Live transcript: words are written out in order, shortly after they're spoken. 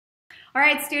All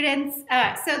right, students,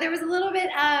 so there was a little bit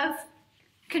of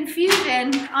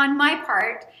confusion on my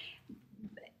part.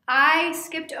 I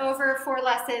skipped over 4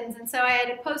 lessons, and so I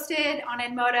had posted on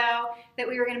Edmodo that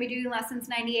we were going to be doing lessons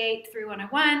 98 through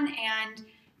 101, and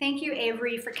thank you,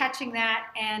 Avery, for catching that.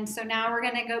 And so now we're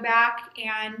going to go back,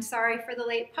 and sorry for the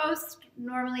late post.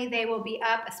 Normally they will be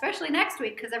up, especially next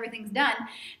week because everything's done.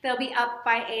 They'll be up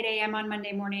by 8 a.m. on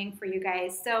Monday morning for you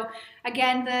guys. So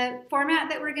again, the format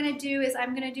that we're going to do is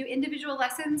I'm going to do individual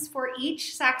lessons for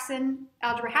each Saxon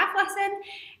Algebra half lesson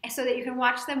so that you can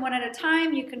watch them one at a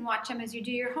time. You can watch them as you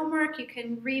do your homework. You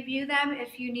can review them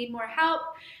if you need more help.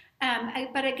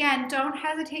 But again, don't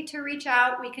hesitate to reach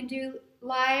out. We can do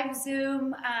live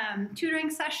Zoom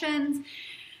tutoring sessions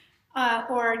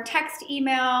or text,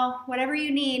 email, whatever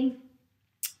you need.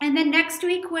 And then next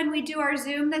week when we do our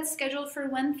Zoom that's scheduled for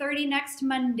 1:30 next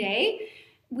Monday,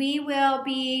 we will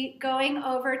be going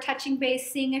over touching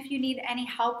base, seeing if you need any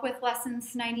help with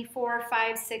lessons 94,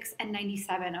 5, 6, and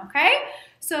 97, okay?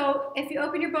 So if you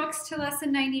open your books to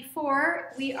lesson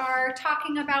 94, we are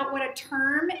talking about what a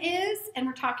term is, and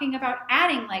we're talking about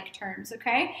adding like terms,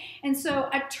 okay? And so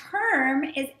a term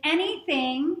is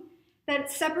anything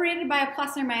that's separated by a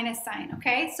plus or minus sign,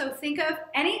 okay? So think of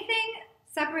anything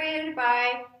separated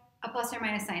by a plus or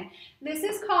minus sign. This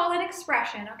is called an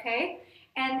expression, okay?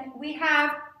 And we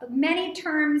have many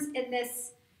terms in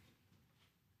this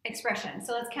expression.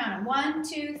 So let's count them. 1,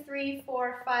 2, 3,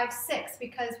 4, 5, 6,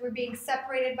 because we're being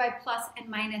separated by plus and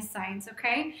minus signs,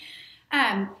 okay?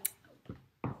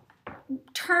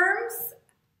 Terms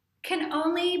can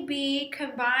only be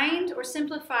combined or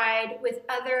simplified with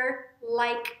other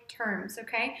like terms,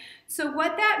 okay? So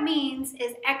what that means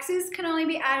is x's can only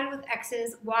be added with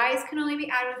x's, y's can only be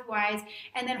added with y's,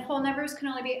 and then whole numbers can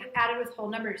only be added with whole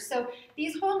numbers. So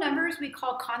these whole numbers we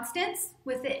call constants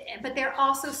with it, but they're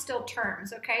also still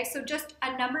terms, okay? So just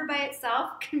a number by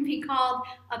itself can be called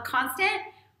a constant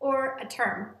or a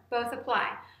term. Both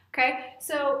apply. Okay,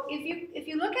 so if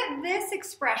you look at this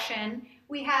expression,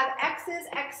 we have x's,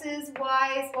 x's,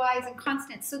 y's, and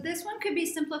constants. So this one could be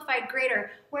simplified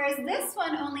greater, whereas this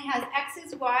one only has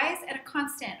x's, y's, and a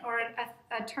constant, or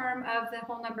a term of the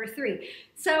whole number 3.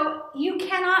 So you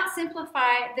cannot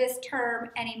simplify this term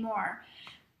anymore.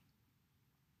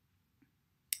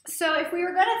 So if we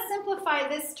were going to simplify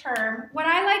this term, what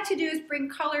I like to do is bring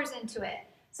colors into it.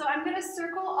 So I'm going to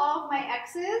circle all of my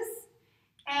x's.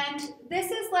 And this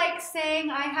is like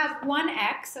saying I have 1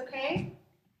 x, okay?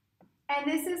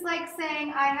 And this is like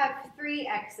saying I have 3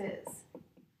 x's.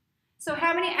 So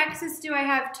how many x's do I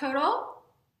have total?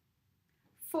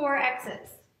 4 x's.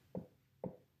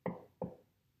 All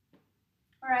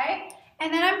right?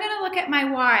 And then I'm going to look at my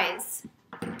y's.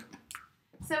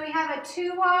 So we have a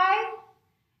 2y,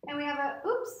 and we have a,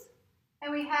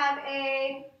 and we have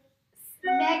a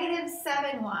negative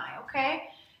 7y, okay?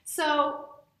 So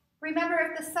remember,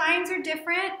 if the signs are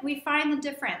different, we find the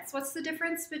difference. What's the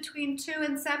difference between 2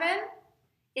 and 7?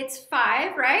 It's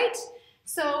 5, right?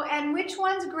 So, and which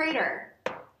one's greater?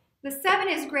 The 7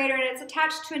 is greater, and it's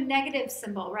attached to a negative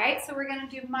symbol, right? So we're going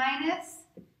to do minus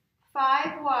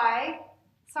 5y.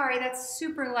 Sorry, that's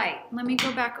super light. Let me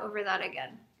go back over that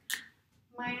again.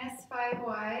 Minus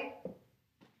 5y.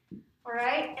 All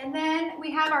right, and then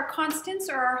we have our constants,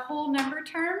 or our whole number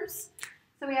terms.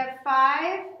 So we have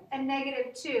 5 and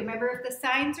negative 2. Remember, if the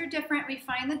signs are different, we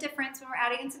find the difference when we're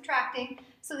adding and subtracting.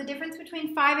 So the difference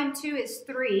between 5 and 2 is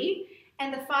 3,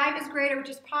 and the 5 is greater, which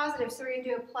is positive, so we're going to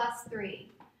do a plus 3.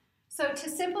 So to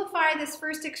simplify this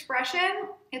first expression,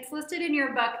 it's listed in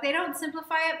your book. They don't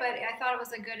simplify it, but I thought it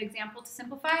was a good example to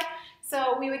simplify.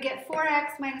 So we would get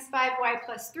 4x minus 5y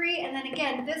plus 3, and then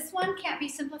again, this one can't be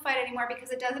simplified anymore because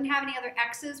it doesn't have any other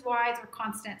x's, y's, or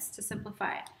constants to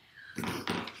simplify it.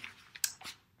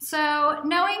 So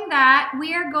knowing that,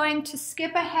 we are going to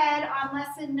skip ahead on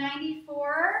lesson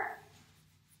 94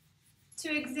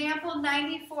 to example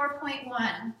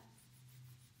 94.1,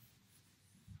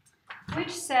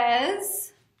 which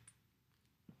says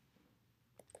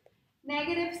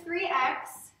negative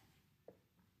 3x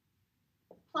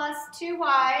plus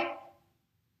 2y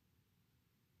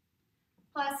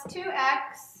plus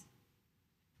 2x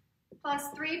plus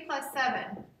 3 plus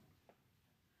 7.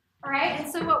 All right,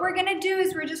 and so what we're going to do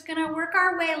is we're just going to work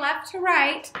our way left to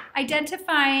right,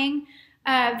 identifying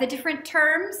the different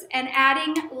terms and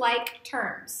adding like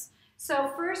terms.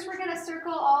 So first we're going to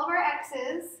circle all of our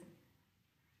x's,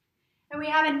 and we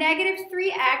have a negative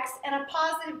 3x and a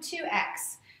positive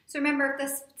 2x. So remember, if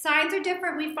the signs are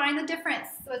different, we find the difference.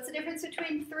 So what's the difference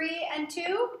between 3 and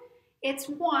 2? It's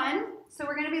 1, so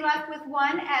we're going to be left with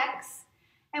 1x.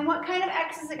 And what kind of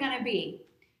x is it going to be?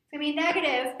 It's going to be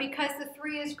negative because the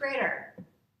 3 is greater.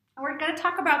 And we're going to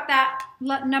talk about that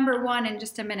number 1 in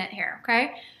just a minute here,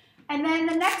 okay? And then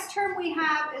the next term we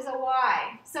have is a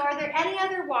y. So are there any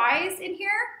other y's in here?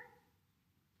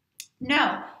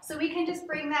 No. So we can just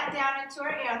bring that down into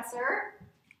our answer.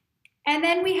 And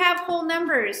then we have whole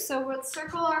numbers. So we'll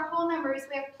circle our whole numbers.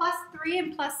 We have +3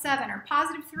 and +7, or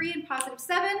 +3 and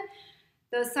 +7.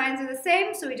 Those signs are the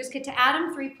same, so we just get to add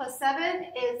them. 3 +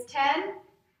 7 is 10.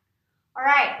 All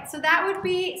right, so that would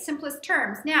be simplest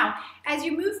terms. Now, as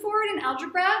you move forward in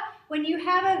algebra, when you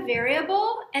have a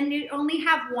variable and you only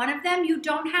have one of them, you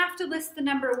don't have to list the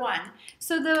number 1.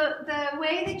 So the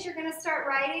way that you're going to start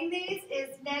writing these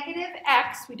is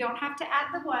 -x, we don't have to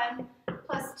add the 1,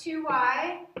 plus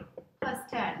 2y plus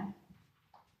 10.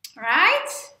 All right?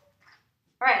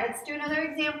 All right, let's do another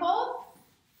example.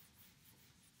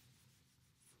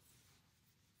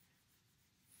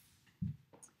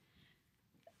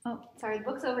 Oh, sorry, the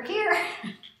book's over here.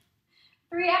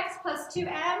 3x plus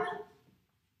 2m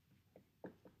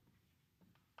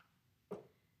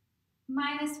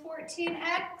minus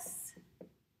 14x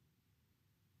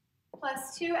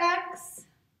plus 2x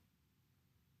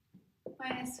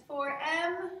minus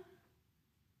 4m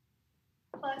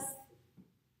plus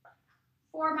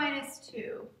 4 minus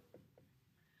 2.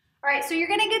 All right, so you're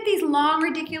going to get these long,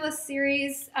 ridiculous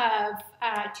series of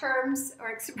terms or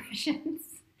expressions.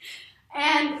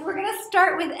 And we're going to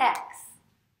start with x.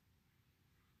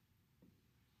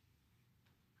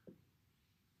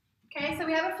 Okay, so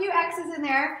we have a few x's in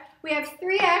there. We have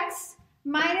 3x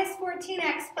minus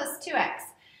 14x plus 2x.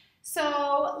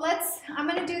 So I'm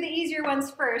going to do the easier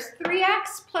ones first.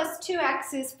 3x plus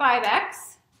 2x is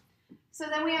 5x. So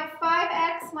then we have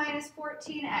 5x minus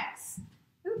 14x.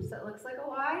 Oops, that looks like a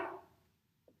y.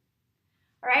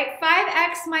 All right,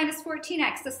 5x minus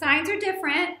 14x. The signs are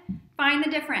different. Find the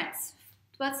difference.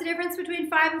 What's the difference between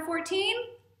 5 and 14?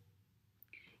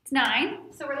 It's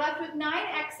 9. So we're left with 9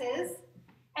 x's.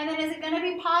 And then is it going to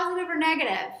be positive or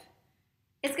negative?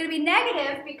 It's going to be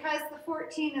negative because the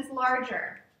 14 is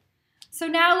larger. So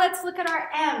now let's look at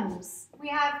our m's. We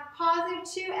have positive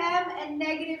 2m and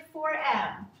negative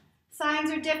 4m. Signs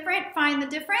are different. Find the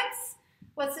difference.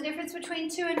 What's the difference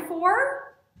between 2 and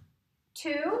 4?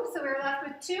 2. So we're left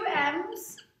with 2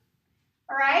 m's.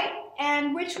 All right.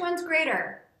 And which one's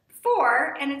greater?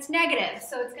 4, and it's negative,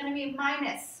 so it's going to be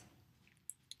minus.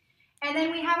 And then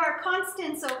we have our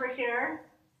constants over here,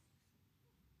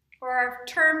 or our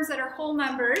terms that are whole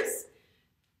numbers.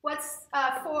 What's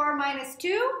 4 minus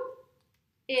 2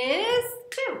 is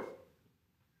 2.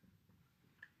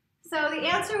 So the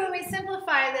answer when we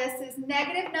simplify this is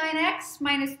 -9x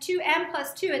minus 2m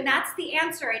plus 2, and that's the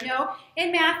answer. I know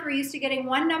in math we're used to getting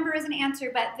one number as an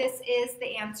answer, but this is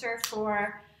the answer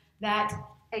for that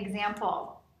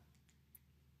example.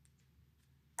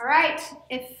 All right,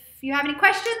 if you have any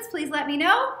questions, please let me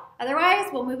know. Otherwise,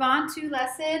 we'll move on to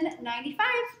lesson 95.